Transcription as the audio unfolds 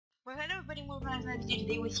Well, hello everybody, welcome to another video.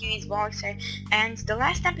 Today with you is Volixer, and the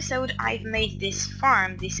last episode I've made this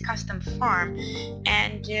farm, this custom farm,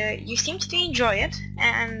 and you seemed to enjoy it,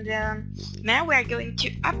 and now we are going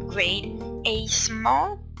to upgrade a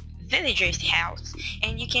small villager's house,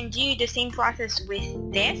 and you can do the same process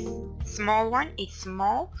with this small one. It's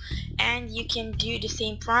small, and you can do the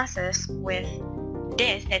same process with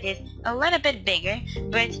this that is a little bit bigger,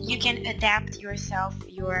 but you can adapt yourself,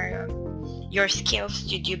 your skills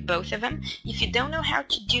to do both of them. If you don't know how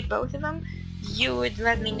to do both of them, you would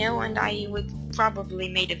let me know and I would probably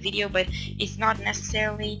make a video, but it's not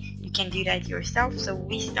necessarily you can do that yourself. So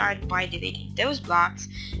we start by deleting those blocks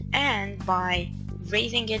and by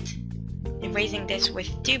raising this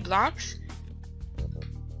with 2 blocks,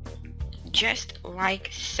 just like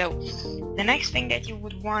so. The next thing that you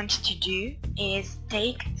would want to do is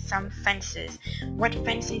take some fences. What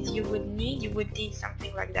fences you would need? You would need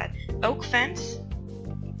something like that: oak fence,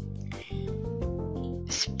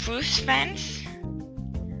 spruce fence,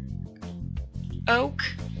 oak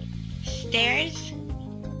stairs,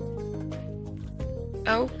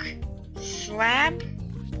 oak slab,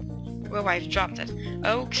 well, I've dropped it,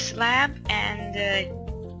 oak slab, and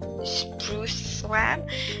spruce slab.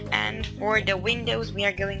 And for the windows we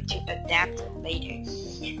are going to adapt later.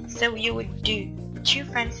 So you would do 2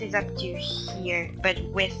 fences up to here, but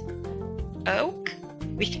with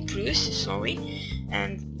spruce, sorry,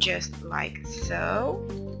 and just like so.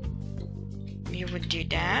 You would do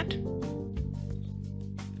that,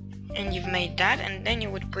 and you've made that, and then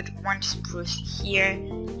you would put 1 spruce here,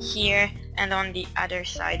 and on the other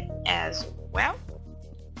side as well.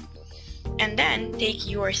 And then take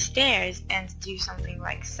your stairs and do something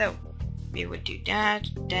like so. We would do that,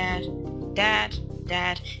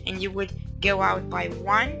 and you would go out by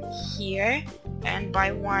 1 here and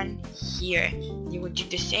by 1 here. You would do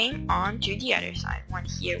the same on to the other side. 1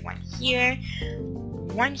 here, 1 here,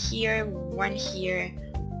 1 here, 1 here,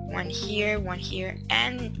 1 here, 1 here,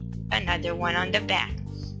 and another one on the back.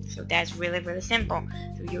 So that's really simple.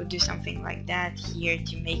 So you would do something like that here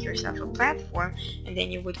to make yourself a platform, and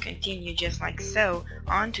then you would continue just like so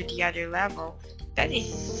on to the other level. That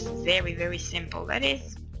is very simple. That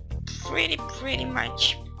is pretty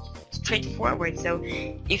much straightforward. So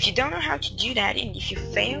if you don't know how to do that, and if you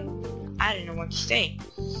fail, I don't know what to say.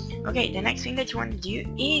 Okay, the next thing that you want to do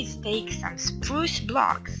is take some spruce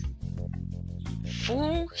blocks.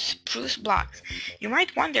 Full spruce blocks. You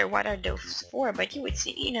might wonder what are those for, but you would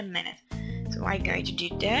see in a minute. So I'm going to do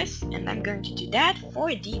this, and I'm going to do that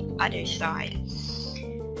for the other side.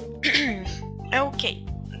 Okay,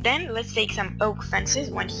 then let's take some oak fences,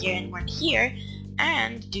 1 here and 1 here,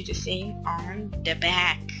 and do the same on the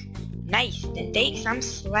back. Nice. Then take some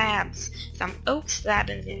slabs, some oak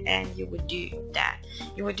slabs, and you would do that.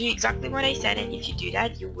 You would do exactly what I said, and if you do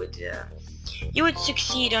that, you would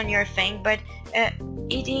succeed on your thing. But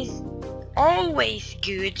it is always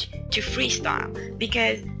good to freestyle,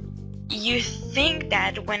 because you think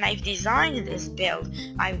that when I've designed this build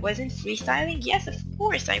I wasn't freestyling. Yes, of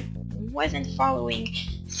course, I wasn't following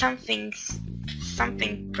something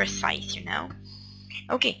precise, you know.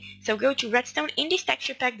 Okay, so go to redstone. In this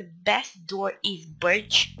texture pack, the best door is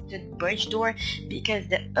the birch door, because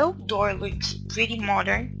the oak door looks pretty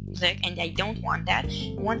modern, look, and I don't want that.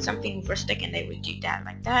 I want something rustic, and I would do that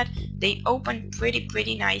like that. They open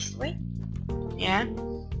pretty nicely. Yeah,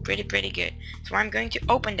 pretty good. So I'm going to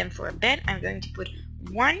open them for a bit. I'm going to put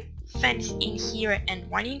 1 fence in here and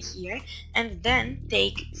 1 in here, and then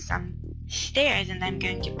take some stairs, and I'm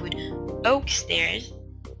going to put oak stairs.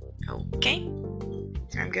 Okay,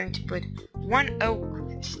 so I'm going to put 1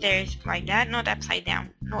 oak stairs like that, not upside down,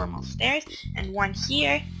 normal stairs, and 1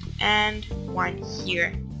 here and 1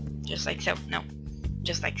 here, just like so. No,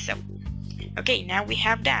 just like so. Okay, now we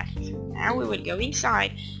have that. So now we would go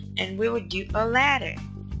inside and we would do a ladder.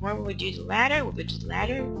 Where we would do the ladder? We would do the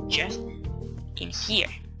ladder just in here,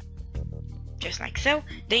 just like so.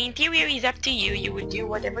 The interior is up to you. You would do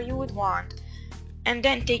whatever you would want. And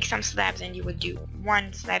then take some slabs, and you would do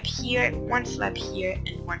 1 slab here, 1 slab here,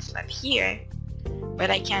 and 1 slab here. But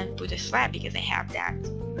I can't put a slab because I have that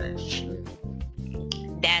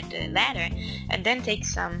ladder. And then take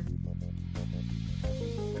some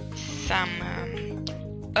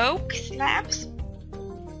oak slabs,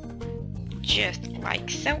 just like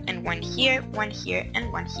so, and 1 here, 1 here,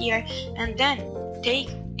 and 1 here. And then take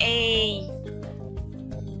a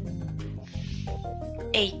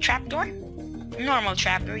trapdoor. Normal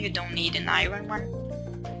trapdoor, you don't need an iron one.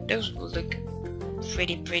 Those will look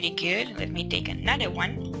pretty good. Let me take another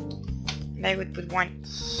one, and I would put 1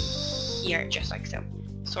 here, just like so.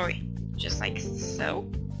 Sorry, just like so.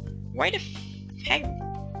 Why the heck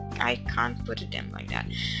I can't put them like that.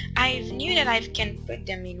 I knew that I can put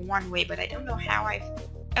them in one way, but I don't know how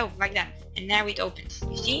oh, like that. And now it opens,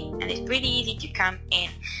 you see? And it's pretty easy to come in.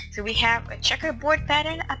 So we have a checkerboard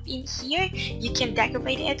pattern up in here. You can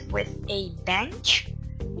decorate it with a bench.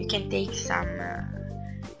 You can take some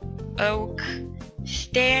oak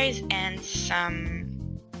stairs and some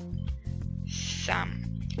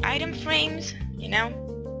item frames, you know,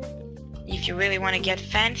 if you really want to get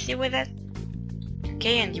fancy with it.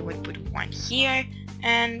 Okay, and you would put one here,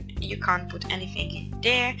 and you can't put anything in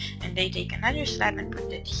there, and they take another slab and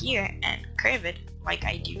put it here and curve it like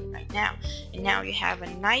I do right now. And now you have a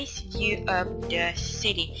nice view of the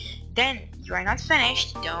city. Then you are not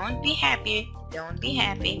finished, don't be happy,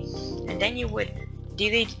 and then you would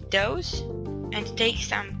delete those and take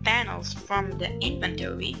some panels from the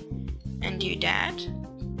inventory and do that.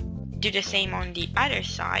 Do the same on the other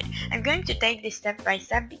side. I'm going to take this step by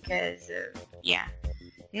step because yeah.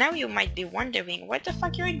 Now you might be wondering what the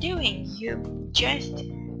fuck you're doing. You just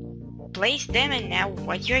placed them, and now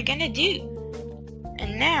what you're gonna do.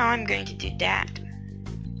 And now I'm going to do that.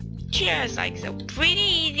 Just like so. Pretty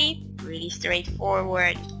easy, pretty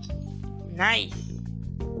straightforward. Nice.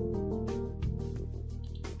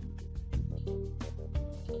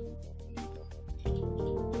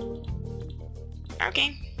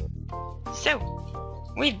 Okay. So,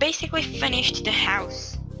 we've basically finished the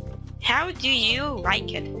house. How do you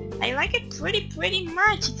like it? I like it pretty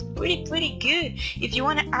much. It's pretty good. If you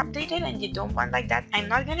want to update it and you don't want like that, I'm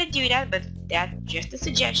not gonna do that, but that's just a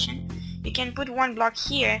suggestion. You can put one block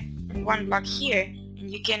here and one block here, and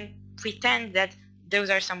you can pretend that those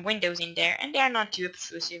are some windows in there, and they are not too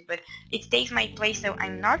obtrusive, but it takes my place, so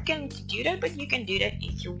I'm not going to do that, but you can do that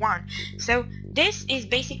if you want. So this is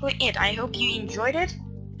basically it. I hope you enjoyed it,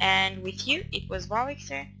 and with you, it was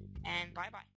Volixer, and bye bye.